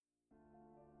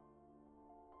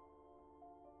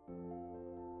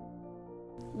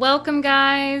Welcome,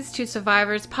 guys, to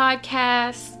Survivors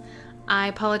Podcast. I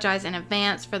apologize in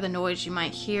advance for the noise you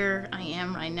might hear. I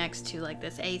am right next to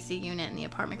this AC unit in the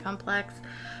apartment complex,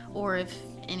 or if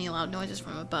any loud noises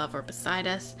from above or beside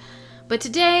us. But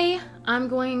today, I'm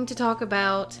going to talk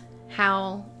about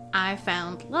how I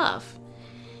found love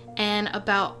and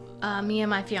about me and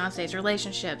my fiance's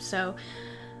relationship. So,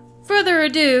 further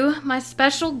ado, my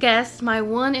special guest, my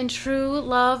one and true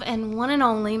love and one and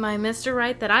only, my Mr.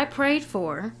 Right that I prayed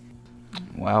for.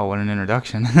 Wow, what an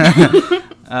introduction.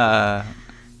 I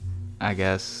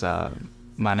guess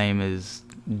my name is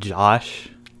Josh,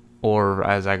 or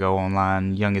as I go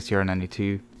online, Youngest Hero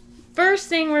 92. First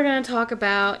thing we're going to talk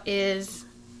about is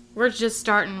we're just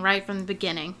starting right from the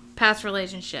beginning, past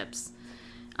relationships.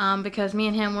 Because me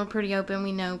and him, we're pretty open.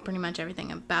 We know pretty much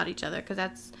everything about each other because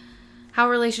that's how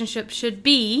relationships should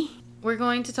be. We're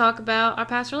going to talk about our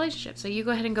past relationships. So you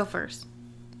go ahead and go first.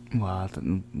 Well,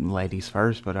 ladies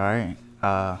first, but alright.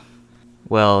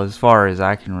 Well, as far as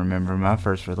I can remember, my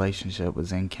first relationship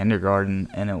was in kindergarten,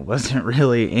 and it wasn't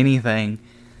really anything.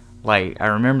 I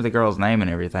remember the girl's name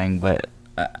and everything, but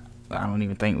I don't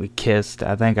even think we kissed.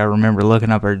 I think I remember looking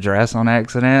up her dress on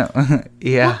accident.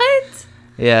 Yeah. What?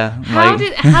 Yeah. How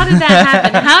did that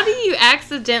happen? How do you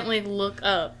accidentally look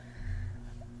up?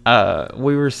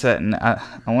 We were sitting, I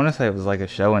want to say it was like a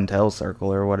show and tell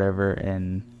circle or whatever,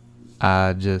 and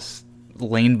I just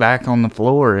leaned back on the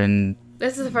floor and...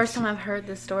 This is the first time I've heard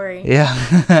this story. Yeah.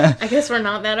 I guess we're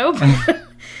not that open.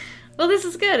 Well, this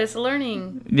is good. It's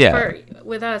learning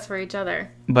with us, for each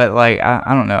other. But,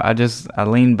 I don't know. I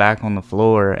leaned back on the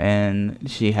floor, and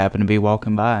she happened to be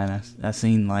walking by, and I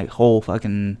seen, whole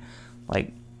fucking,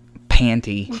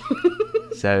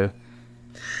 panty. So...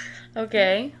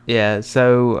 Okay. Yeah,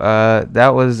 so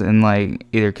that was in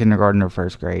either kindergarten or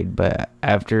first grade, but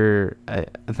after I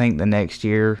think the next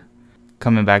year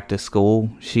coming back to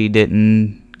school, she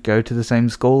didn't go to the same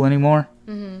school anymore.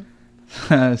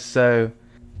 Mm-hmm. So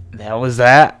that was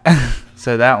that.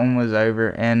 So that one was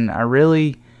over, and I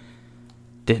really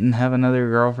didn't have another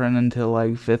girlfriend until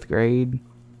 5th grade.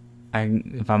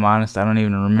 If I'm honest, I don't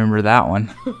even remember that one.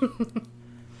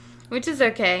 Which is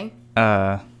okay.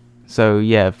 So,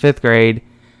 yeah, 5th grade,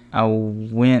 I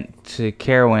went to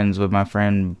Carowinds with my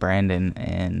friend Brandon,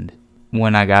 and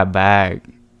when I got back,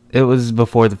 it was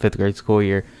before the 5th grade school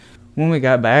year. When we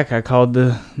got back, I called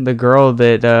the girl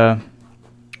that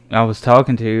I was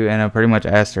talking to, and I pretty much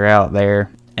asked her out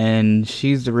there. And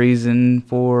she's the reason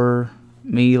for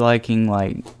me liking,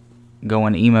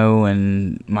 going emo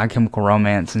and My Chemical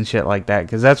Romance and shit like that,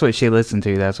 because that's what she listened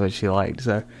to, that's what she liked,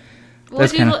 so... What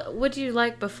did you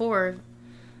like before?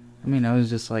 I mean, I was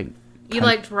just You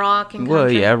liked rock and country?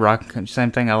 Well, yeah, rock and country.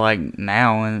 Same thing I like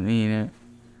now, and,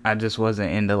 I just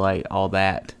wasn't into, all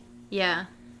that. Yeah.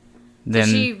 Then,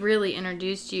 so she really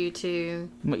introduced you to...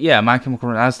 Yeah, My Chemical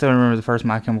Romance. I still remember the first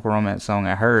My Chemical Romance song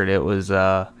I heard. It was,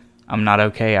 I'm Not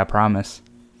Okay, I Promise.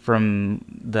 From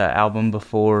the album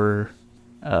before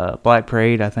Black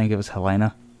Parade, I think it was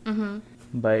Helena. Mm-hmm.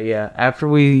 But, yeah, after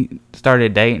we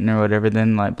started dating or whatever,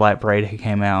 then, Black Parade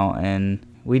came out, and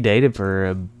we dated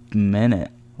for a minute,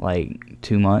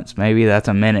 2 months maybe. That's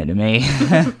a minute to me.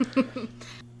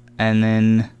 And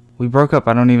then we broke up.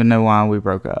 I don't even know why we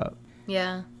broke up.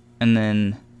 Yeah. And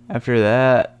then after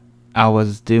that, I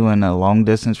was doing a long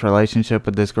distance relationship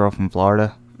with this girl from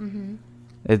Florida. Mm-hmm.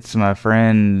 It's my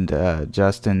friend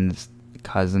Justin's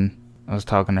cousin. I was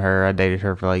talking to her. I dated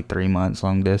her for 3 months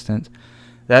long distance.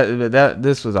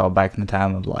 This was all back in the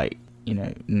time of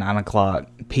 9:00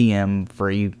 p.m.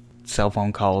 free cell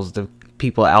phone calls to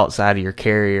people outside of your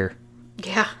carrier.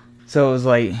 Yeah. So it was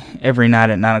every night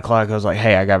at 9:00 I was like,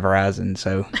 hey, I got Verizon,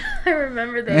 so. I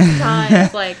remember those times.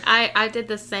 I did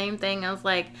the same thing. I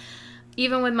was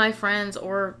even with my friends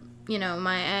or,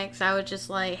 my ex, I would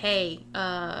just hey,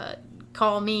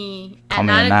 call me at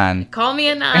 9. Call me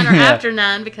at 9 or after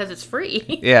 9 because it's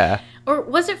free. Yeah. Or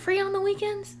was it free on the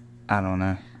weekends? I don't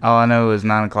know. All I know is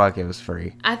 9:00 it was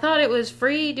free. I thought it was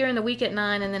free during the week at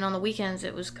 9, and then on the weekends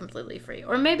it was completely free.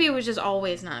 Or maybe it was just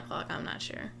always 9:00. I'm not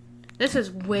sure. This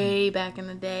is way back in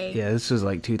the day. Yeah, this was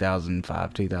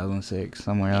 2005, 2006,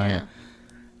 somewhere like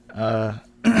that.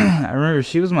 I remember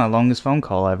she was my longest phone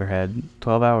call I ever had,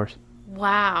 12 hours.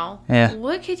 Wow. Yeah.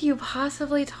 What could you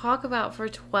possibly talk about for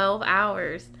 12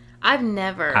 hours? I've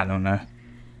never. I don't know.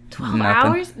 12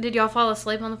 hours? Did y'all fall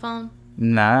asleep on the phone?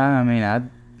 Nah, I mean,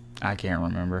 I can't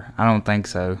remember. I don't think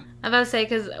so. I was about to say,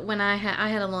 because when I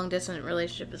had a long-distance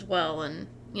relationship as well, and,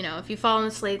 if you fall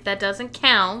asleep, that doesn't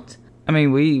count. I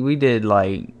mean, we did,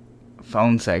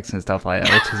 phone sex and stuff like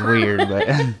that, which is weird,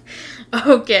 but...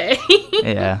 Okay.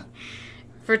 Yeah.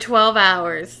 For 12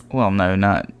 hours. Well, no,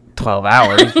 not 12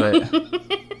 hours, but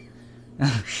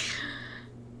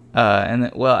and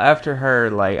then, well, after her,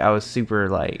 like, I was super,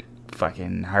 like,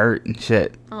 fucking hurt and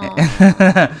shit.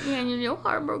 Yeah, you're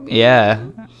heartbroken. Yeah,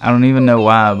 I don't even know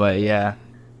why, but yeah.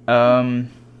 No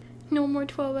more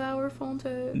 12-hour phone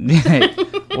sex.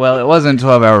 Well, it wasn't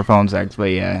 12-hour phone sex,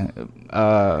 but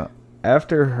yeah.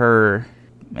 After her,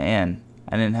 man,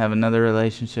 I didn't have another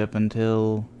relationship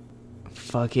until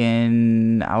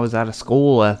fucking I was out of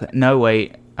school. No,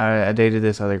 wait, I dated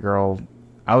this other girl.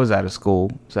 I was out of school,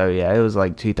 so yeah, it was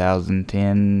like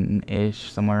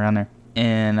 2010-ish, somewhere around there.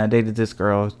 And I dated this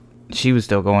girl. She was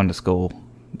still going to school,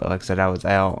 but like I said, I was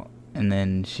out. And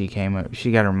then she came up.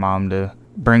 She got her mom to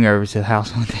bring her over to the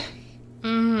house one day.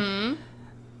 Mm-hmm.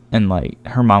 And, like,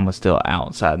 her mom was still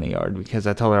outside in the yard because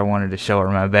I told her I wanted to show her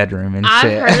my bedroom and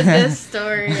shit. I've heard this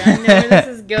story. I know where this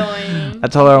is going. I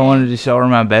told her I wanted to show her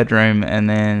my bedroom, and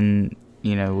then,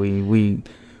 you know, we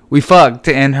fucked,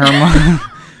 and her mom,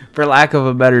 for lack of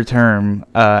a better term,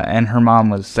 and her mom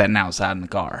was sitting outside in the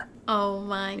car. Oh,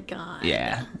 my God.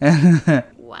 Yeah.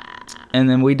 Wow. And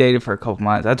then we dated for a couple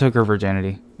months. I took her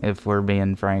virginity, if we're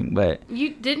being frank, but...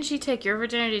 Didn't she take your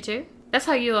virginity, too? That's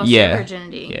how you lost your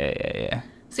virginity. Yeah.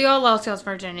 So y'all lost y'all's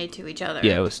virginity to each other.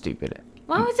 Yeah, it was stupid.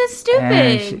 Why was it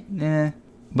stupid?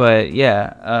 But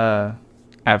yeah,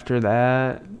 after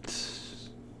that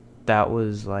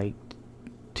was like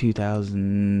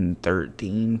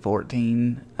 2013,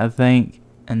 14, I think.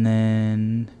 And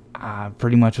then I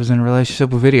pretty much was in a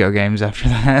relationship with video games after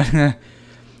that.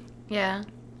 Yeah.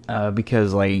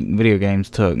 Because like video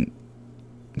games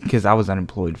because I was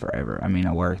unemployed forever. I mean,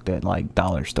 I worked at like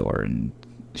dollar store and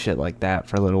shit like that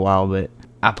for a little while, but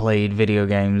I played video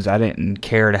games. I didn't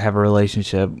care to have a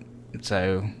relationship,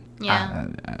 so yeah,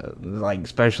 like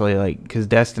especially like because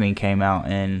Destiny came out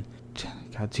in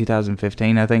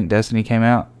 2015, I think. Destiny came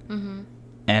out,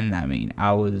 and I mean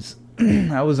I was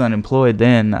I was unemployed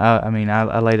then. I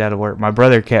laid out of work. My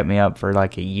brother kept me up for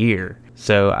like a year,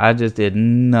 so I just did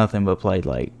nothing but played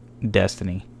like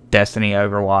Destiny,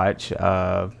 Overwatch,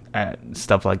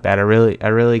 stuff like that. I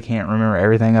really can't remember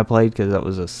everything I played because that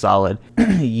was a solid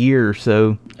year or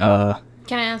so. Can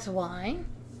I ask why?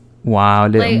 Why I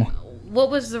didn't? Like, what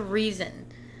was the reason?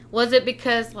 Was it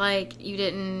because like you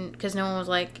didn't? Because no one was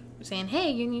like saying,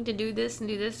 "Hey, you need to do this and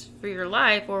do this for your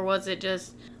life," or was it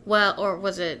just or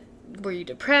was it were you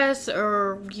depressed,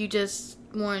 or you just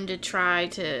wanted to try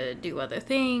to do other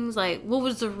things? Like, what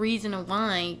was the reason of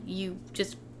why you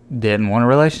just didn't want a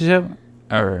relationship,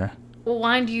 or? Well,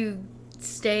 why do you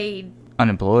stay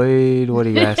unemployed? What are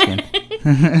you asking?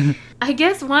 I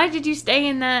guess why did you stay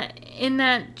in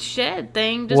that shed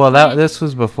thing? This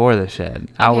was before the shed.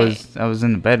 Okay. I was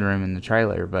in the bedroom in the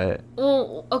trailer, but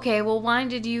why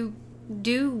did you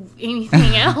do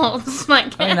anything else?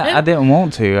 Like, I mean, I didn't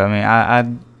want to. I mean,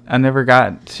 I never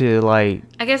got to like.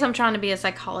 I guess I'm trying to be a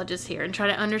psychologist here and try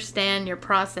to understand your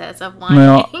process of why.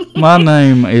 Well, my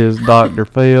name is Dr.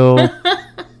 Phil.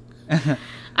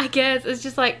 I guess it's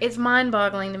just like it's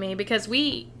mind-boggling to me because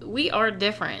we are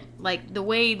different. Like the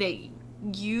way that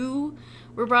you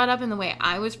were brought up and the way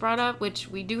I was brought up, which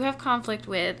we do have conflict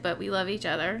with, but we love each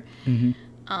other.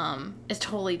 Is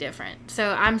totally different. So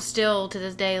I'm still to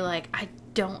this day like I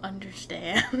don't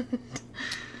understand.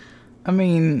 I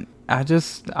mean, I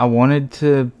wanted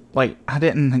to like I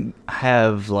didn't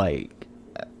have like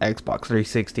Xbox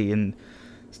 360 and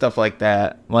stuff like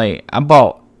that. Like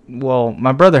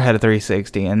my brother had a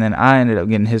 360, and then I ended up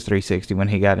getting his 360 when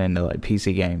he got into like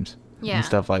PC games and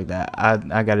stuff like that.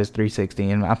 I got his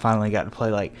 360, and I finally got to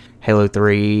play like Halo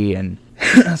 3, and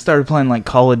I started playing like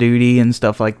Call of Duty and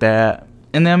stuff like that.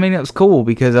 And then, I mean, it was cool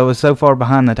because I was so far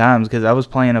behind the times because I was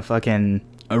playing a fucking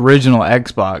original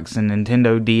Xbox and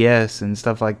Nintendo DS and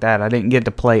stuff like that. I didn't get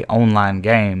to play online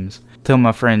games till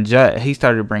my friend Jut, he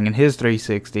started bringing his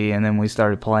 360, and then we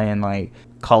started playing like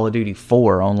Call of Duty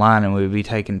 4 online, and we would be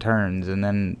taking turns. And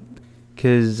then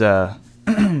because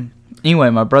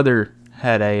anyway, my brother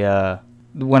had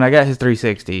when I got his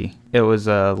 360, it was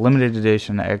a limited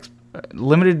edition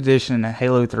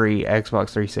Halo 3 Xbox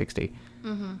 360.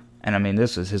 And I mean,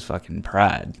 this was his fucking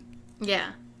pride.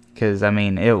 Yeah. Because I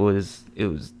mean, it was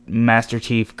Master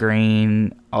Chief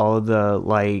green, all of the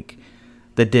like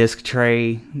the disc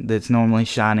tray that's normally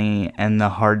shiny, and the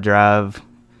hard drive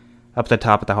up the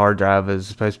top of the hard drive is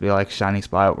supposed to be like a shiny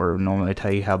spot where normally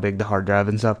tell you how big the hard drive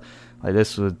and stuff. Like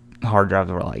this was hard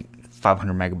drives were like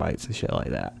 500 megabytes and shit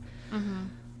like that.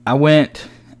 I went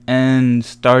and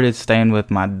started staying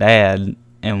with my dad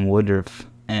in Woodruff,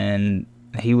 and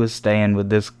he was staying with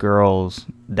this girl's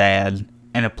dad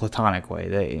in a platonic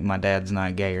way. My dad's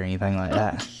not gay or anything like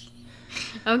that.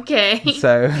 Okay.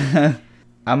 So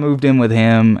I moved in with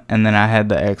him, and then I had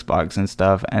the Xbox and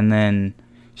stuff, and then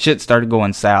shit started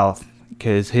going south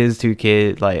because his two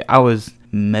kids, like, I was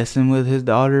messing with his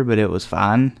daughter, but it was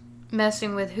fine.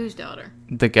 Messing with whose daughter?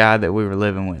 The guy that we were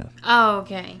living with. Oh,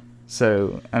 okay.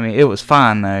 So, I mean, it was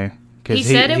fine, though. Cause he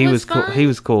said it was cool. fine? He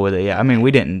was cool with it, yeah. I mean,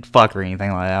 we didn't fuck or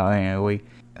anything like that. You know, we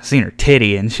seen her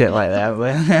titty and shit like that,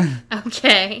 but...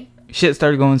 Okay. Shit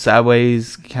started going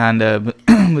sideways, kind of,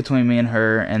 between me and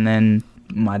her, and then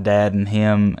my dad and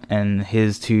him and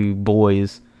his two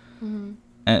boys,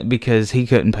 because he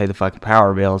couldn't pay the fucking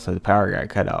power bill, so the power got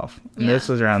cut off. And this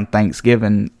was around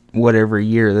Thanksgiving, whatever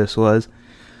year this was.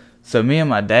 So me and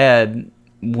my dad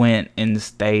went and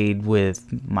stayed with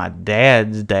my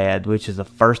dad's dad, which is the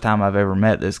first time I've ever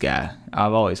met this guy.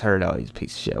 I've always heard, oh, he's a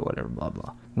piece of shit, whatever, blah,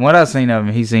 blah. What I've seen of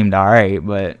him, he seemed alright,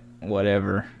 but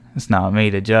whatever. It's not me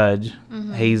to judge.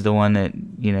 He's the one that,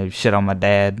 you know, shit on my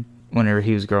dad whenever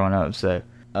he was growing up. So,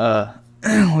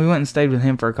 we went and stayed with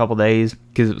him for a couple days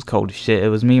because it was cold as shit. It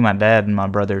was me, my dad, and my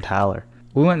brother Tyler.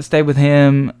 We went and stayed with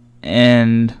him,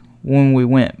 and when we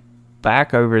went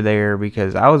back over there,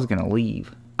 because I was going to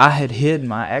leave, I had hid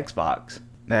my Xbox.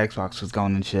 The Xbox was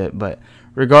gone and shit, but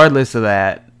regardless of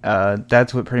that,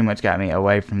 that's what pretty much got me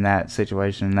away from that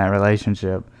situation, that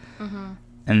relationship.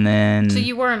 And then... So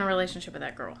you were in a relationship with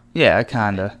that girl? Yeah,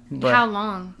 kinda. How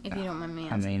long, if you don't mind me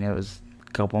asking? I mean, it was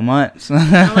a couple months.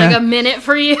 Like a minute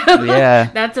for you? Yeah.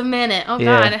 That's a minute. Oh,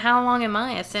 yeah. God. How long am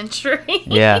I? A century?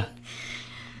 Yeah.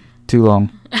 Too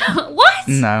long. What?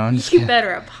 No, I'm just You kidding.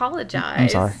 better apologize. I'm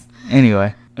sorry.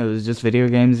 Anyway, it was just video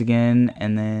games again,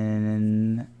 and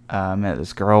then I met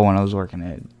this girl when I was working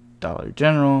at Dollar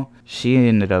General. She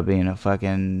ended up being a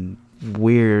fucking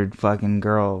weird fucking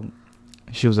girl.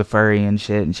 She was a furry and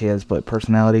shit, and she had split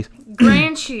personalities.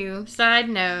 Grant you, side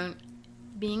note,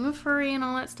 being a furry and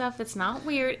all that stuff, it's not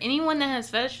weird. Anyone that has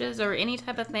fetishes or any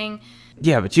type of thing...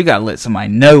 Yeah, but you gotta let somebody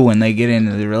know when they get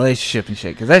into the relationship and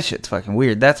shit, because that shit's fucking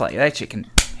weird. That's like, that shit can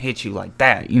hit you like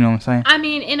that, you know what I'm saying? I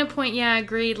mean, in a point, yeah, I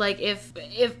agreed. Like, if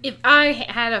I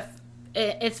had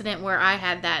a incident where I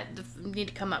had that, need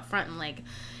to come up front and like...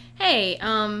 Hey,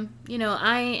 you know,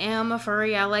 I am a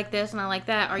furry, I like this and I like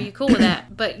that. Are you cool with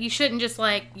that? But you shouldn't just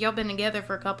like, y'all been together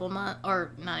for a couple of months,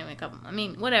 or not even a couple, I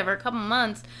mean, whatever, a couple of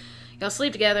months. Y'all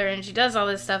sleep together and she does all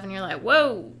this stuff and you're like,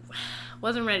 whoa,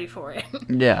 wasn't ready for it.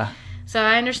 Yeah. So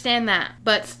I understand that,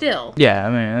 but still. Yeah, I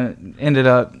mean, it ended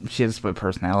up, she had a split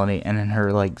personality, and then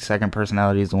her, like, second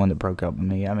personality is the one that broke up with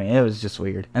me. I mean, it was just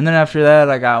weird. And then after that,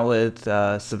 I got with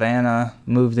Savannah,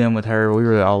 moved in with her. We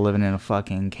were all living in a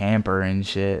fucking camper and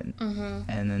shit. And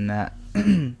then that,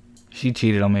 she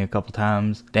cheated on me a couple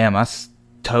times. Damn,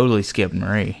 totally skipped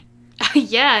Marie.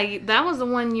 Yeah, that was the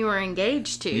one you were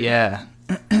engaged to. Yeah.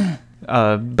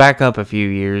 Back up a few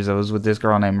years, I was with this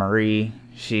girl named Marie.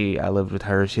 I lived with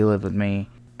her, she lived with me,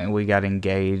 and we got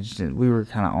engaged, and we were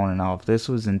kind of on and off. This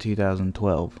was in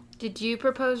 2012. Did you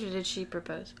propose or did she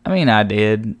propose? I mean, I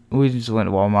did. We just went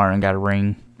to Walmart and got a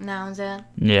ring. Now is that?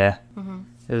 Yeah.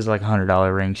 It was like a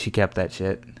 $100 ring. She kept that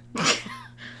shit.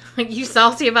 Like, you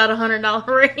salty about $100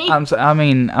 ring?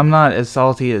 I'm not as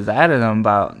salty as that as I'm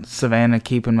about Savannah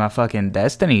keeping my fucking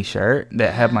Destiny shirt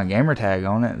that had my gamer tag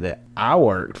on it that I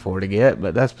worked for to get,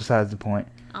 but that's besides the point.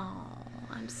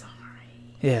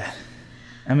 Yeah.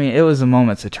 I mean, it was a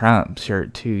Moments of Triumph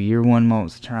shirt, too. Year one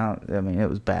Moments of Triumph. I mean, it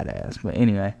was badass. But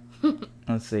anyway,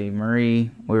 let's see.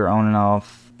 Marie, we were on and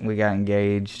off. We got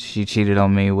engaged. She cheated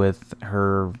on me with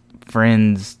her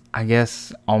friend's, I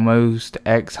guess, almost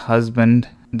ex-husband.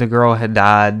 The girl had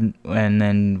died, and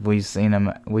then we seen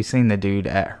the dude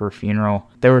at her funeral.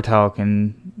 They were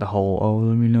talking the whole, oh,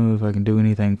 let me know if I can do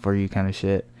anything for you kind of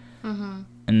shit.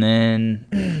 And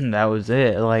then that was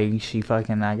it. Like, she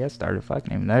fucking, I guess, started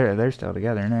fucking him. They're still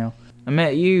together now. I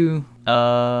met you.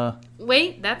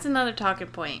 Wait, that's another talking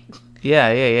point. Yeah.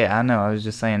 I know. I was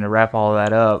just saying to wrap all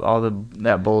that up,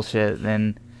 that bullshit.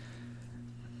 Then,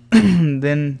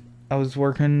 then I was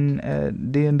working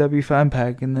at D&W Fine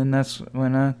Pack, and then that's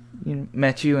when I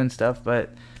met you and stuff.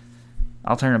 But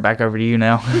I'll turn it back over to you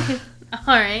now. All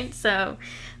right. So,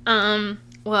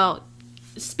 well,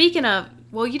 speaking of.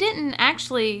 Well, you didn't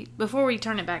actually, before we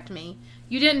turn it back to me,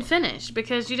 you didn't finish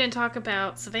because you didn't talk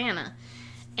about Savannah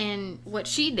and what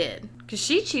she did. Because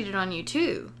she cheated on you,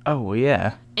 too. Oh, well,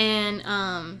 yeah. And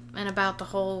about the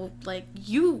whole, like,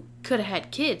 you could have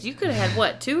had kids. You could have had,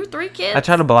 what, 2 or 3 kids? I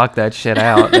try to block that shit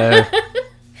out, though.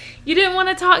 You didn't want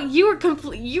to talk. You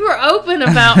were open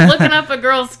about looking up a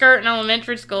girl's skirt in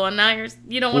elementary school, and now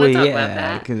you don't want to talk about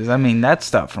that. Because, I mean, that's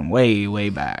stuff from way, way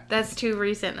back. That's too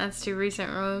recent. That's too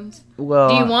recent rooms. Well,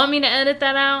 do you want me to edit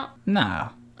that out? No.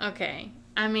 Okay.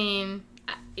 I mean,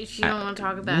 if you don't want to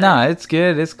talk about it. No, it's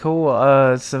good. It's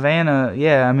cool. Savannah,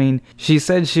 yeah, I mean, she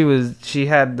said she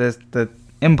had the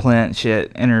implant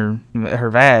shit in her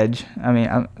vag. I mean,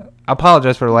 I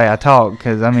apologize for the way I talk,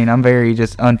 because, I mean, I'm very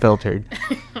just unfiltered.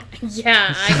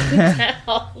 Yeah, I can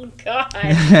tell. Oh,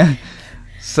 God.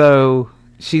 So,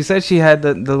 she said she had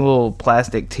the little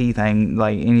plastic tea thing.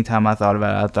 Like, anytime I thought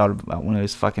about it, I thought about one of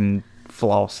those fucking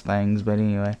floss things. But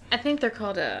anyway. I think they're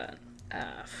called I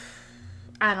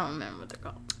don't remember what they're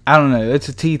called. I don't know. It's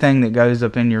a tea thing that goes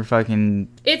up in your fucking...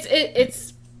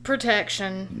 It's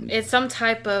protection. It's some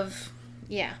type of...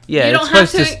 Yeah. Yeah, you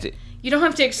it's supposed to... You don't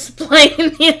have to explain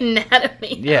the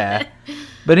anatomy. Yeah.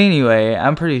 But anyway,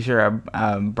 I'm pretty sure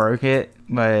I broke it.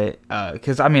 But,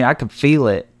 because, I mean, I could feel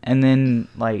it. And then,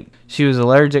 like, she was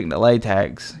allergic to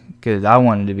latex. Because I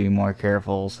wanted to be more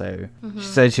careful. So, she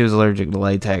said she was allergic to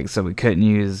latex. So, we couldn't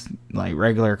use, like,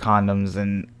 regular condoms.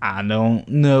 And I don't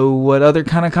know what other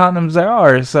kind of condoms there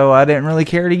are. So, I didn't really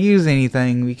care to use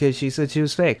anything. Because she said she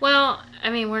was fake. Well,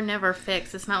 I mean, we're never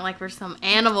fixed. It's not like we're some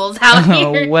animals out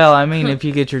here. Well, I mean, if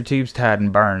you get your tubes tied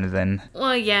and burned, then...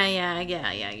 Well,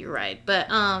 yeah, you're right. But,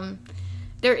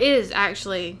 there is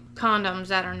actually condoms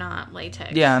that are not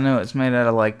latex. Yeah, I know. It's made out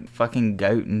of, like, fucking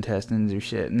goat intestines or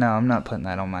shit. No, I'm not putting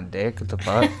that on my dick. What the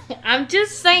fuck? I'm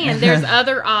just saying, there's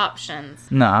other options.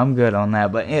 No, I'm good on that.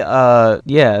 But,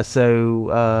 yeah,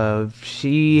 so,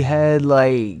 she had,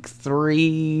 like,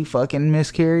 3 fucking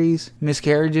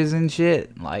miscarriages and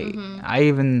shit. Like,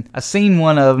 I seen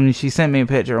one of them. She sent me a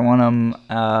picture of one of them.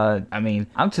 I mean,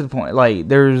 I'm to the point, like,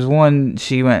 there's one,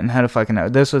 she went and had a fucking,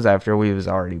 this was after we was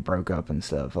already broke up and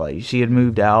stuff. Like, she had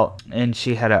moved out and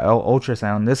she had an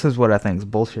ultrasound. This is what I think is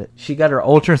bullshit. She got her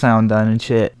ultrasound done and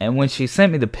shit. And when she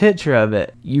sent me the picture of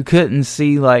it, you couldn't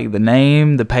see, like,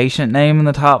 the patient name in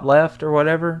the top left or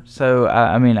whatever. So,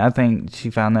 I mean, I think she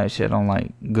found that shit on,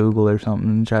 like, Google or something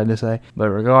and tried to say. But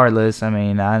regardless, I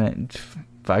mean, I didn't...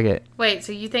 Fuck it. Wait,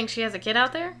 so you think she has a kid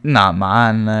out there? Not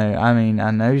mine, no. I mean,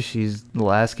 I know the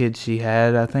last kid she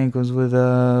had, I think, was with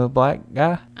a black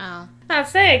guy. Oh. I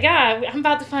say, God, I'm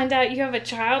about to find out you have a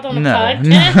child on the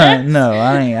podcast. No,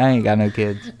 I ain't got no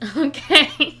kids.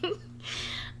 Okay.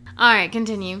 All right,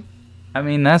 continue. I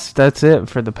mean, that's it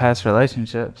for the past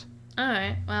relationships. All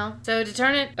right, well, so to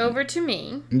turn it over to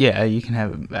me. Yeah, you can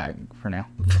have it back for now.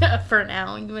 For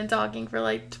now, you've been talking for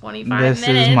like 25 minutes.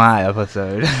 This is my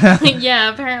episode.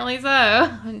 Yeah, apparently so.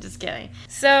 I'm just kidding.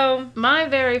 So, my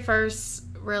very first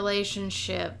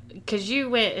relationship, because you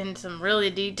went in some really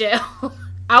detail.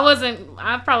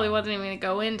 I probably wasn't even going to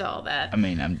go into all that. I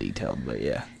mean, I'm detailed, but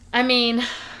yeah. I mean,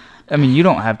 you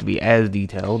don't have to be as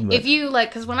detailed. But... If you,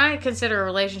 like, because when I consider a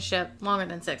relationship longer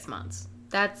than 6 months,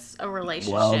 that's a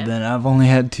relationship. Well, then I've only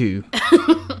had 2.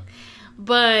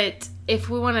 But if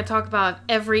we want to talk about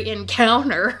every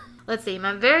encounter, let's see.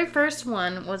 My very first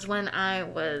one was when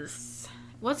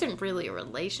wasn't really a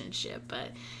relationship,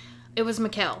 but... It was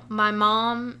Mikkel. My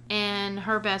mom and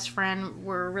her best friend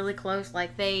were really close.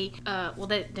 Like, they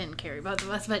didn't carry both of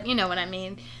us, but you know what I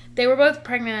mean. They were both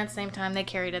pregnant at the same time. They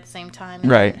carried at the same time.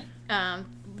 Right.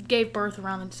 Gave birth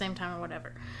around the same time or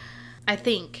whatever. I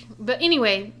think. But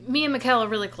anyway, me and Mikkel are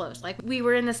really close. Like, we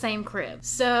were in the same crib.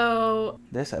 So...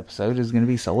 This episode is going to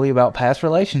be solely about past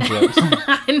relationships.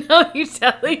 I know you're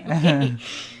telling me.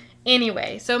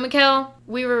 Anyway, so Mikkel,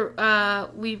 we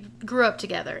grew up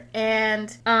together,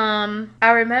 and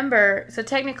I remember, so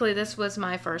technically this was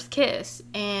my first kiss,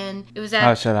 and it was at...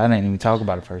 Oh, shit, I didn't even talk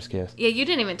about a first kiss. Yeah, you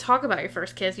didn't even talk about your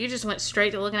first kiss, you just went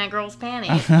straight to looking at girls'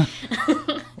 panties.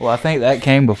 Well, I think that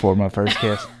came before my first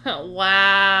kiss.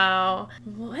 Wow.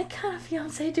 What kind of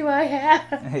fiance do I have?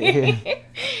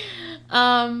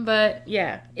 But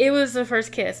yeah, it was the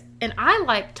first kiss, and I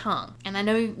like tongue, and I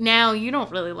know now you don't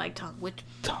really like tongue, which...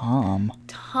 Tongue.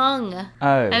 Oh.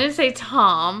 I didn't say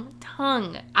Tom.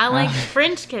 Tongue. I like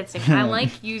French kissing. I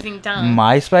like using tongue.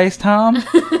 MySpace Tom?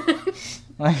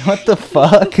 Like, what the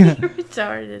fuck? You're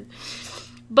retarded.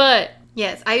 But,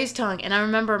 yes, I use tongue, and I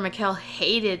remember Mikkel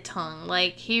hated tongue.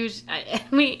 Like, he was... I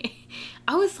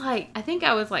think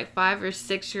I was like 5 or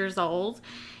 6 years old.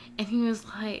 And he was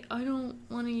like, I don't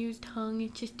want to use tongue.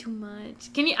 It's just too much.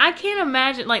 I can't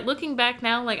imagine, like, looking back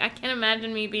now, like, I can't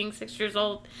imagine me being 6 years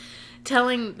old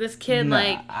telling this kid,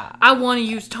 I want to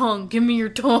use tongue. Give me your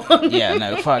tongue. Yeah,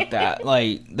 no, fuck that.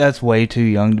 Like, that's way too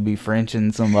young to be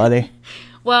Frenching somebody.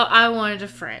 Well, I wanted to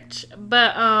French.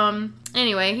 But,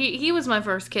 anyway, he was my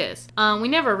first kiss. We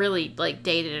never really, like,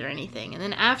 dated or anything. And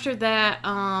then after that,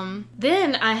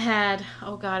 then I had,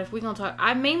 oh God, if we're gonna talk,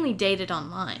 I mainly dated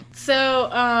online. So,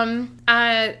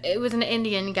 it was an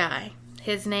Indian guy.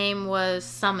 His name was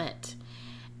Summit.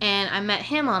 And I met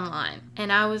him online.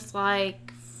 And I was like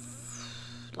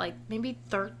like maybe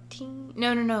 13.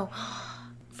 No.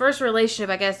 First relationship,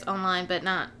 I guess, online, but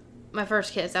not my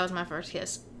first kiss. That was my first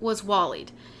kiss. Was Wallied.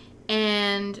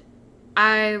 And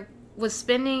I was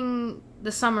spending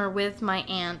the summer with my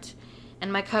aunt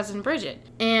and my cousin Bridget.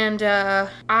 And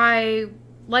I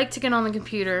like to get on the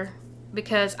computer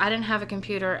because I didn't have a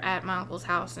computer at my uncle's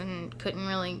house and couldn't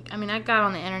really... I mean, I got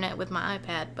on the internet with my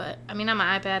iPad, but... I mean, not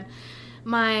my iPad.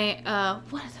 My,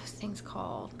 what are those things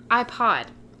called? iPod.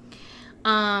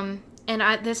 And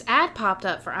this ad popped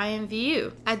up for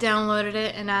IMVU. I downloaded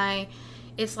it, and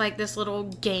it's like this little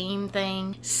game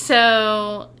thing.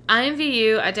 So,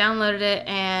 IMVU, I downloaded it,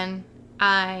 and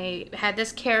I had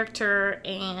this character,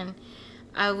 and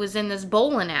I was in this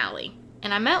bowling alley,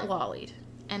 and I met Wallied.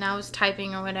 And I was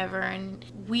typing or whatever, and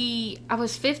I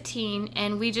was 15,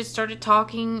 and we just started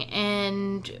talking,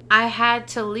 and I had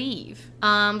to leave,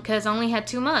 because I only had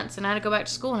 2 months, and I had to go back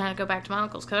to school, and I had to go back to my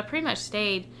uncle's, because I pretty much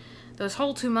stayed those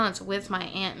whole 2 months with my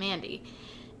Aunt Mandy,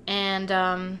 and,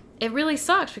 it really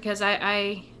sucked, because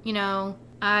I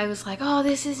was like, oh,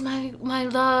 this is my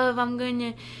love, I'm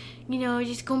gonna,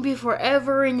 just gonna be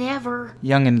forever and ever.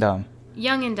 Young and dumb,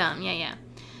 yeah.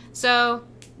 So...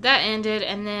 that ended,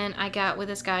 and then I got with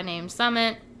this guy named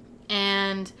Summit,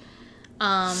 and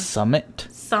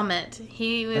Summit.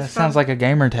 He was. That sounds like a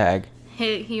gamer tag.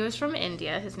 He was from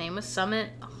India. His name was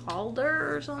Summit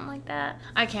Halder or something like that.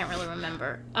 I can't really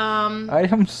remember. I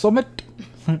am Summit.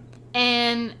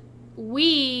 And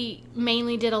we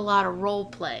mainly did a lot of role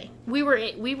play. We were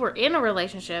in a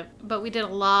relationship, but we did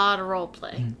a lot of role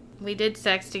play. We did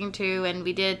sexting too, and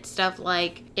we did stuff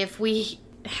like if we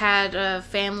had a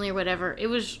family or whatever. It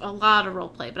was a lot of role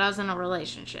play, but I was in a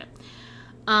relationship.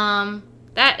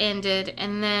 That ended,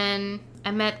 and then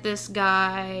I met this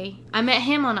guy. I met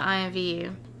him on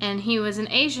IMVU, and he was an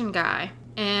Asian guy,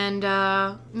 and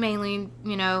mainly,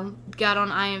 got on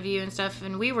IMVU and stuff,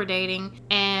 and we were dating,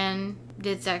 and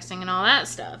did sexting and all that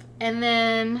stuff. And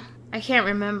then, I can't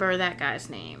remember that guy's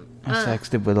name. I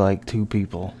sexted with like 2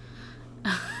 people.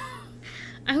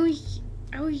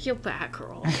 Oh, you bad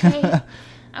girl, okay?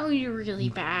 Oh, you're really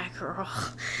bad, girl.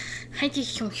 I did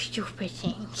some stupid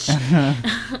things.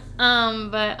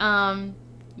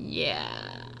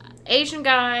 Yeah. Asian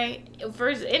guy,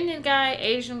 first Indian guy,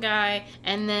 Asian guy,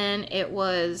 and then it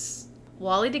was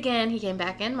Wallied again. He came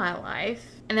back in my life,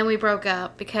 and then we broke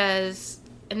up because,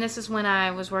 and this is when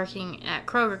I was working at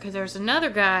Kroger, because there was another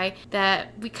guy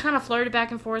that we kind of flirted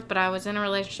back and forth, but I was in a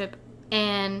relationship,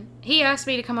 and he asked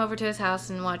me to come over to his house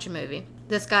and watch a movie.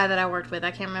 This guy that I worked with,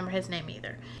 I can't remember his name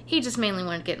either. He just mainly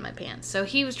wanted to get in my pants. So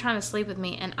he was trying to sleep with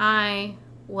me, and I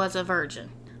was a virgin.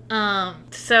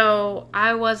 So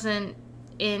I wasn't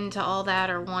into all that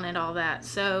or wanted all that.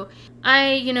 So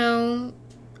I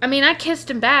kissed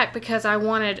him back because I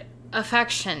wanted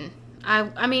affection.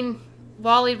 I mean,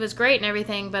 Wallied was great and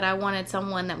everything, but I wanted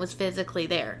someone that was physically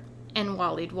there. And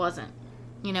Wallied wasn't.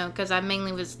 Because I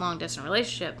mainly was long distance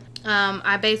relationship.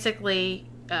 I basically,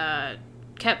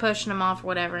 kept pushing him off or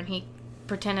whatever, and he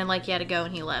pretended like he had to go,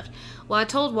 and he left. Well, I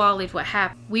told Wallied what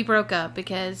happened. We broke up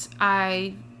because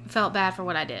I felt bad for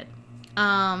what I did.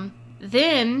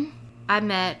 Then I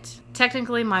met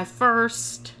technically my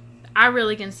first, I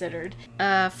really considered,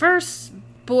 first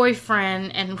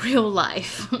boyfriend in real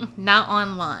life, not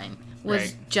online, was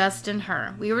right. Justin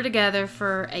Herr. We were together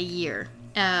for a year,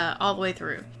 all the way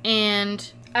through.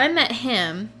 And I met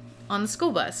him on the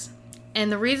school bus. And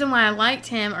the reason why I liked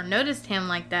him or noticed him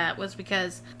like that was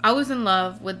because I was in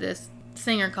love with this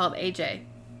singer called AJ.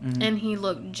 Mm-hmm. And he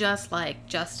looked just like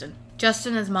Justin.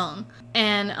 Justin is Hmong.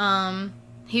 And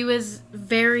he was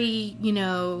very,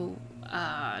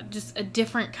 just a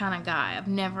different kind of guy I've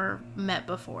never met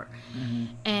before. Mm-hmm.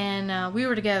 And we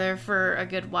were together for a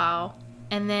good while.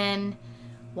 And then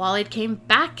Wallied came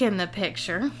back in the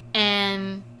picture.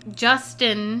 And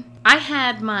Justin, I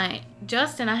had my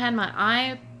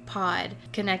iPod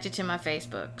connected to my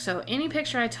Facebook. So any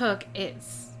picture I took, it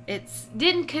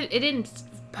didn't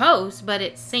post, but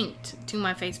it synced to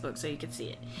my Facebook so you could see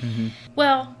it. Mm-hmm.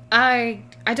 Well, I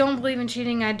don't believe in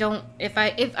cheating. If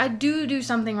I do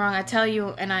something wrong, I tell you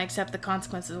and I accept the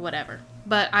consequences, whatever.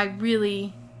 But I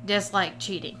really dislike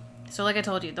cheating. So like I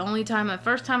told you, the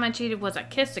first time I cheated was I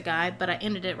kissed a guy, but I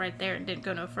ended it right there and didn't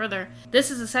go no further. This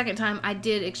is the second time I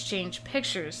did exchange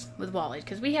pictures with Wallied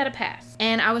because we had a pass.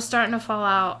 And I was starting to fall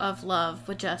out of love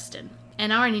with Justin.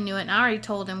 And I already knew it, and I already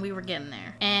told him we were getting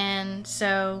there. And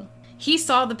so he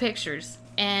saw the pictures.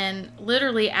 And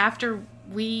literally after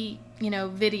we,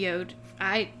 videoed,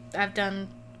 I've done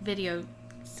video,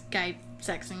 Skype,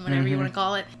 sexting, whatever you want to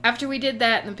call it. After we did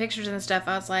that and the pictures and stuff,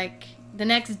 I was like, the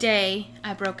next day,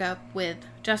 I broke up with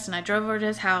Justin. I drove over to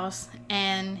his house,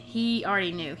 and he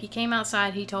already knew. He came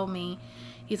outside. He told me,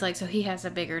 he's like, so he has a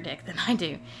bigger dick than I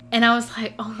do. And I was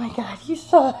like, oh my God, you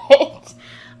saw it.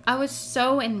 I was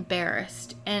so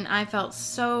embarrassed, and I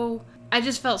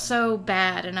just felt so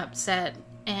bad and upset,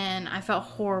 and I felt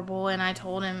horrible. And I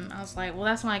told him, I was like, well,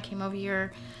 that's why I came over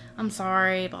here. I'm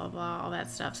sorry, blah, blah, all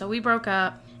that stuff. So we broke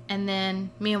up, and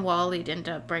then me and Wally ended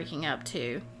up breaking up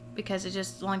too, because it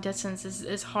just, long distance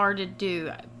is hard to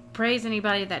do. Praise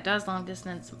anybody that does long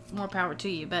distance, more power to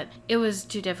you, but it was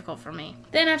too difficult for me.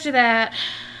 Then after that,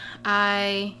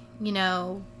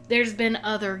 there's been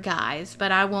other guys,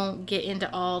 but I won't get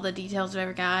into all the details of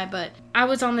every guy, but I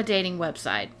was on the dating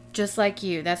website, just like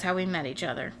you. That's how we met each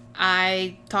other.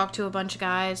 I talked to a bunch of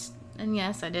guys, and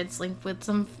yes, I did sleep with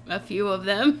a few of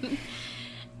them.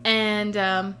 And,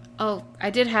 I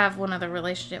did have one other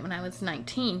relationship when I was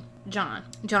 19. John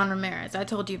Ramirez. I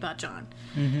told you about John.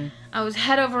 Mm-hmm. I was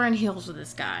head over and heels with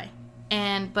this guy.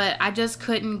 But I just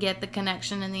couldn't get the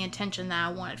connection and the attention that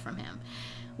I wanted from him.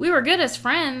 We were good as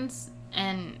friends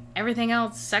and everything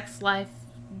else, sex life,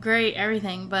 great,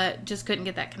 everything, but just couldn't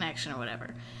get that connection or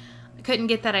whatever. I couldn't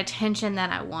get that attention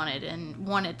that I wanted and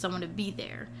wanted someone to be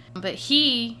there. But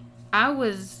I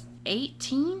was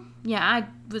 18. Yeah, I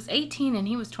was 18 and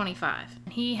he was 25.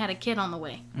 He had a kid on the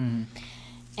way. Mm-hmm.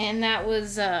 And that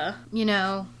was,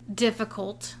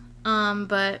 difficult.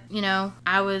 But,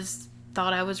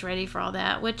 thought I was ready for all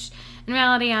that, which in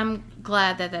reality, I'm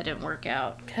glad that didn't work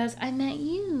out because I met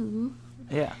you.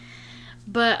 Yeah.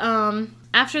 But,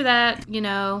 after that,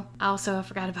 I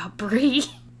forgot about Bree.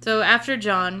 So after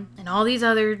John and all these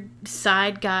other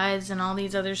side guys and all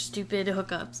these other stupid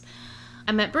hookups,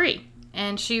 I met Bree.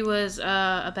 And she was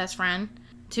a best friend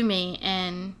to me,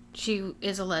 and she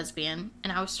is a lesbian,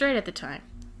 and I was straight at the time.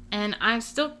 And I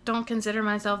still don't consider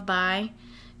myself bi,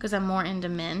 because I'm more into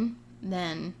men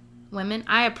than women.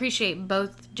 I appreciate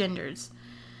both genders.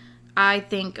 I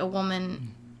think a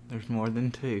woman... There's more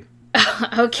than two.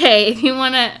 Okay, if you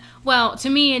want to... Well, to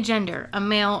me, a gender, a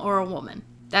male or a woman.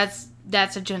 That's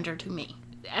a gender to me.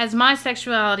 As my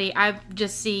sexuality, I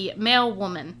just see male,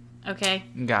 woman. Okay?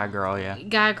 Guy, girl, yeah.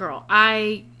 Guy, girl.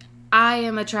 I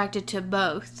am attracted to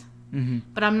both. Mm-hmm.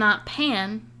 But I'm not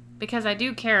pan because I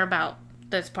do care about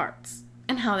those parts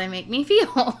and how they make me feel.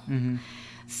 Mm-hmm.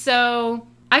 So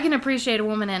I can appreciate a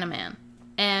woman and a man.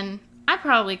 And I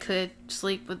probably could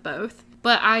sleep with both.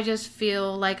 But I just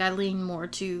feel like I lean more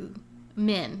to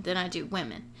men than I do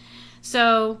women.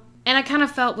 So, and I kind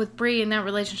of felt with Bree in that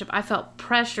relationship, I felt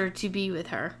pressure to be with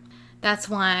her. That's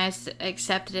why I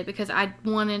accepted it, because I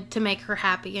wanted to make her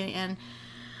happy, and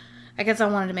I guess I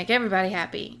wanted to make everybody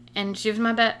happy. And she was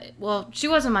she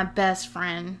wasn't my best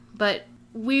friend, but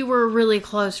we were really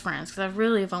close friends, because I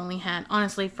really have only had,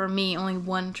 honestly, for me, only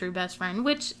one true best friend,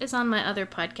 which is on my other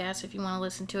podcast if you want to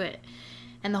listen to it,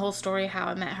 and the whole story of how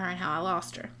I met her and how I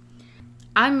lost her.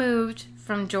 I moved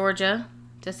from Georgia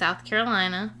to South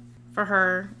Carolina for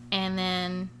her, and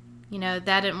then,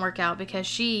 that didn't work out because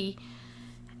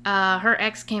her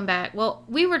ex came back. Well,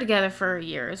 we were together for a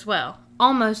year as well.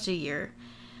 Almost a year.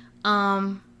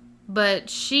 But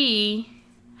she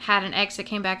had an ex that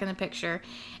came back in the picture.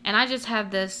 And I just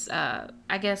have this,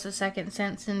 I guess, a second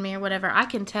sense in me or whatever. I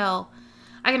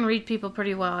can read people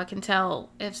pretty well. I can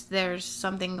tell if there's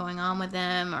something going on with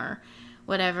them or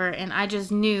whatever. And I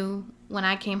just knew when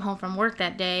I came home from work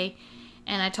that day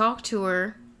and I talked to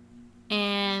her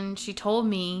and she told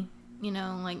me,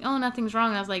 oh, nothing's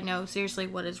wrong. I was like, no, seriously,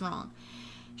 what is wrong?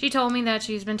 She told me that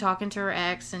she's been talking to her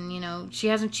ex and, she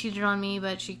hasn't cheated on me,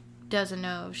 but she doesn't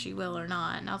know if she will or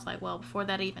not. And I was like, well, before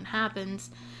that even happens,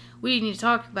 we need to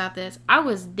talk about this. I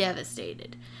was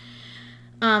devastated.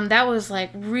 That was,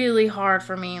 really hard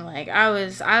for me.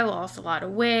 I lost a lot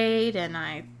of weight and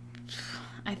I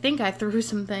think I threw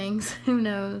some things. Who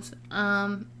knows?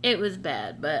 It was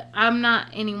bad, but I'm not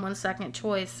anyone's second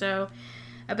choice, so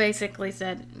I basically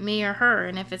said me or her,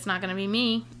 and if it's not going to be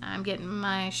me, I'm getting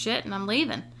my shit and I'm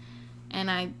leaving. And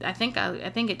I think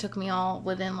it took me all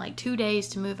within 2 days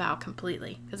to move out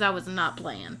completely because I was not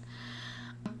playing.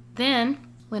 Then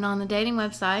went on the dating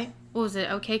website. What was it?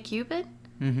 OkCupid?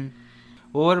 Mm-hmm.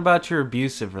 Well, what about your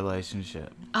abusive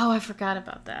relationship? Oh, I forgot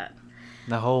about that.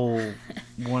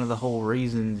 One of the whole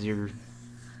reasons you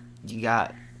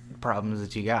got problems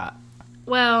that you got.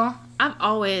 Well, I've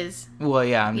always... Well,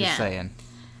 yeah, I'm just saying.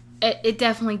 It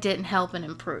definitely didn't help and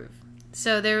improve.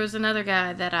 So there was another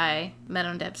guy that I met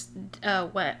on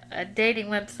a dating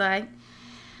website.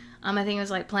 I think it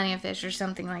was Plenty of Fish or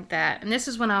something like that. And this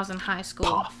is when I was in high school.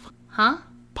 Poff. Huh?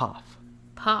 Poff.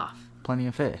 Plenty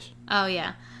of Fish. Oh,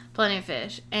 yeah. Plenty of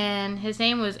Fish. And his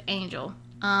name was Angel.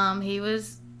 He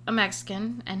was a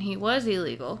Mexican, and he was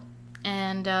illegal.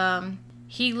 And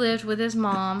he lived with his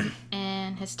mom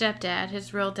and his stepdad.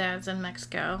 His real dad's in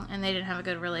Mexico, and they didn't have a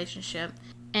good relationship.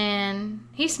 And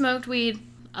he smoked weed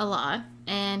a lot,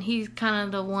 and he's kind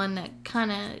of the one that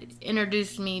kind of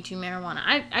introduced me to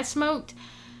marijuana. I smoked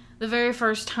the very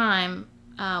first time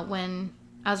when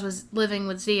I was living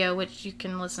with Zio, which you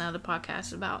can listen to the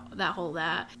podcast about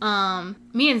that.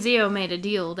 Me and Zio made a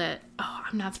deal that,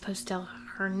 I'm not supposed to tell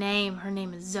her name. Her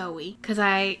name is Zoe, because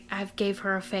I gave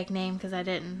her a fake name because I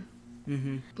didn't.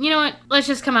 Mm-hmm. You know what? Let's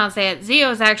just come out and say it.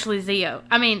 Zio is actually Zio.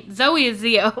 I mean, Zoe is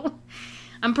Zio.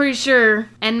 I'm pretty sure.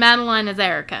 And Madeline is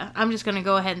Erica. I'm just going to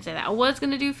go ahead and say that. I was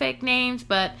going to do fake names,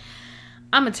 but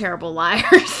I'm a terrible liar,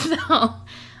 so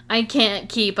I can't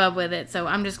keep up with it. So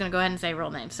I'm just going to go ahead and say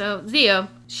real names. So Zio,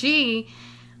 we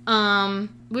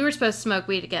were supposed to smoke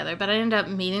weed together, but I ended up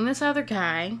meeting this other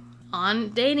guy on a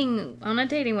dating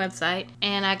website,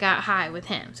 and I got high with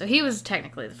him. So he was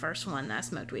technically the first one that I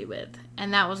smoked weed with,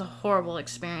 and that was a horrible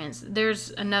experience.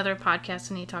 There's another podcast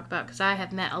I need to talk about, because I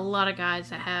have met a lot of guys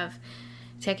that have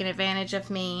taken advantage of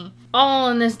me, all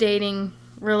in this dating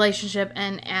relationship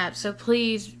and app. So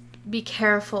please be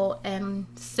careful and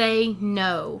say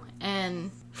no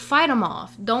and fight them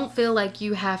off. Don't feel like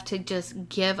you have to just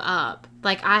give up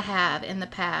like I have in the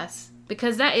past,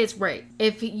 because that is rape.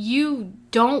 If you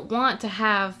don't want to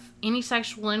have any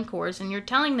sexual intercourse and you're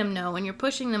telling them no and you're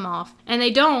pushing them off and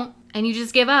they don't, and you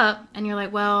just give up and you're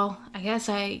like, well, I guess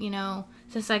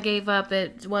since I gave up,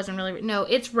 it wasn't really... No,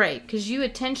 it's rape, because you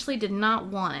intentionally did not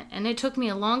want it. And it took me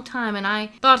a long time, and I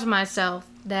thought to myself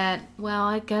that, well,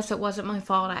 I guess it wasn't my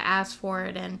fault. I asked for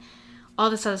it, and all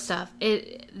this other stuff.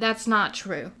 That's not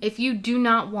true. If you do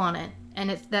not want it,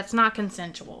 and that's not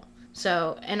consensual.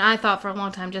 So, and I thought for a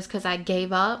long time, just because I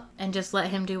gave up and just let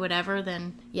him do whatever,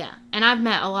 then yeah. And I've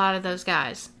met a lot of those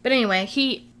guys. But anyway,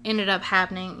 he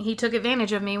took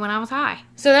advantage of me when I was high.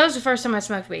 So that was the first time I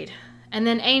smoked weed. And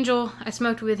then Angel, I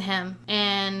smoked with him,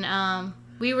 and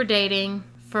we were dating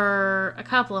for a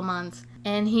couple of months,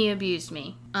 and he abused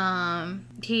me.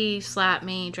 He slapped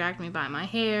me, dragged me by my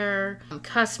hair,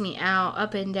 cussed me out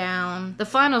up and down. The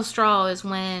final straw is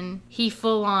when he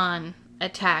full-on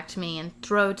attacked me and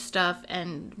throwed stuff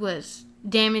and was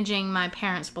damaging my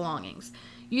parents' belongings.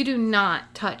 You do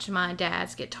not touch my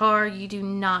dad's guitar. You do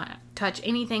not touch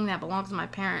anything that belongs to my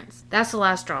parents. That's the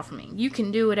last straw for me. You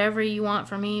can do whatever you want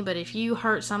for me, but if you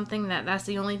hurt something that's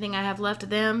the only thing I have left of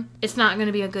them, it's not going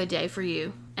to be a good day for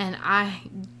you. And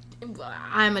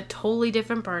I'm a totally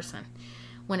different person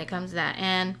when it comes to that.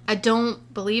 And I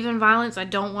don't believe in violence. I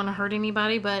don't want to hurt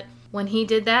anybody, but when he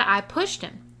did that, I pushed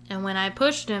him. And when I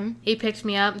pushed him, he picked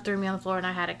me up and threw me on the floor, and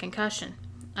I had a concussion.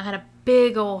 I had a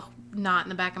big old knot in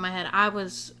the back of my head. I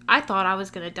thought I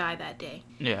was going to die that day.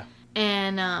 Yeah.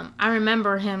 And I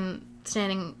remember him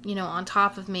standing, on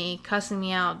top of me, cussing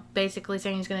me out, basically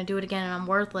saying he's going to do it again and I'm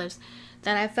worthless.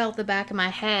 Then I felt the back of my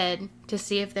head to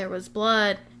see if there was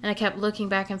blood, and I kept looking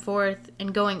back and forth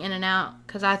and going in and out,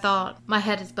 because I thought, my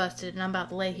head is busted and I'm about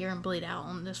to lay here and bleed out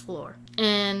on this floor.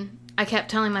 And I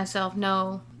kept telling myself,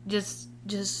 no, just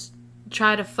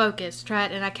try to focus,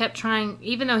 and I kept trying,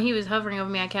 even though he was hovering over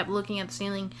me, I kept looking at the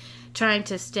ceiling, trying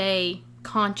to stay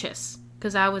conscious,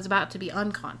 because I was about to be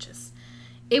unconscious.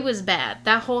 It was bad.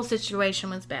 That whole situation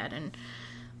was bad, and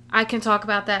I can talk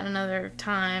about that another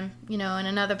time, in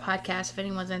another podcast if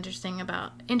anyone's interested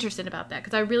about that,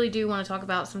 because I really do want to talk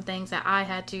about some things that I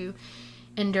had to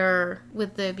endure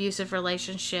with the abusive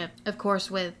relationship, of course,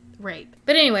 with rape.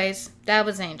 But anyways, that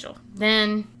was Angel.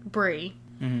 Then Bree.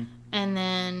 Mm-hmm. And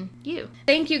then you.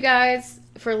 Thank you guys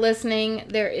for listening.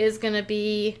 There is going to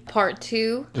be part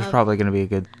 2. There's probably going to be a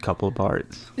good couple of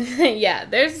parts. Yeah,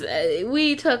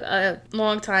 we took a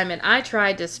long time, and I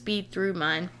tried to speed through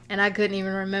mine, and I couldn't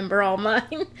even remember all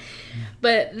mine.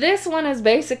 But this one is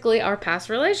basically our past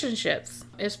relationships.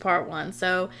 Is part 1.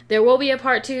 So there will be a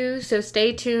part 2, so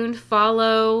stay tuned.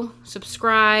 Follow,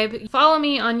 subscribe. Follow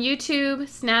me on YouTube,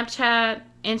 Snapchat,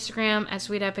 Instagram at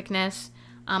Sweet Epicness.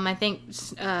 I think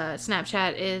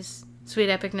Snapchat is Sweet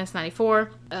Epicness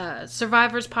 94.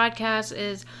 Survivors podcast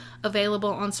is available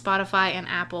on Spotify and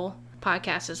Apple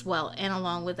Podcasts as well, and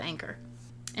along with Anchor.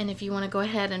 And if you want to go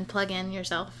ahead and plug in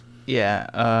yourself.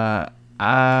 Yeah,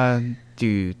 I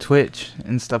do Twitch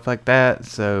and stuff like that,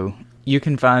 so you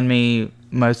can find me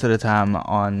most of the time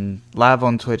live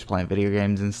on Twitch playing video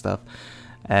games and stuff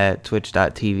at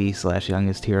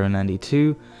twitch.tv/youngesthero92.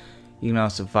 You can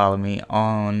also follow me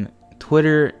on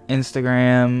Twitter,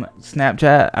 Instagram,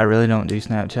 Snapchat. I really don't do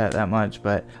Snapchat that much,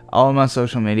 but all of my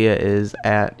social media is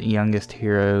at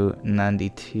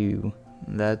youngesthero92.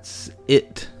 That's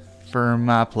it. for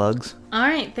my plugs. All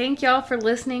right. Thank y'all for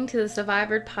listening to the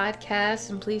Survivor podcast.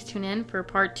 And please tune in for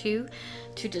part 2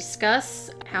 to discuss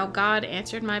how God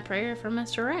answered my prayer for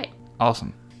Mr. Right.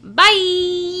 Awesome.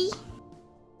 Bye.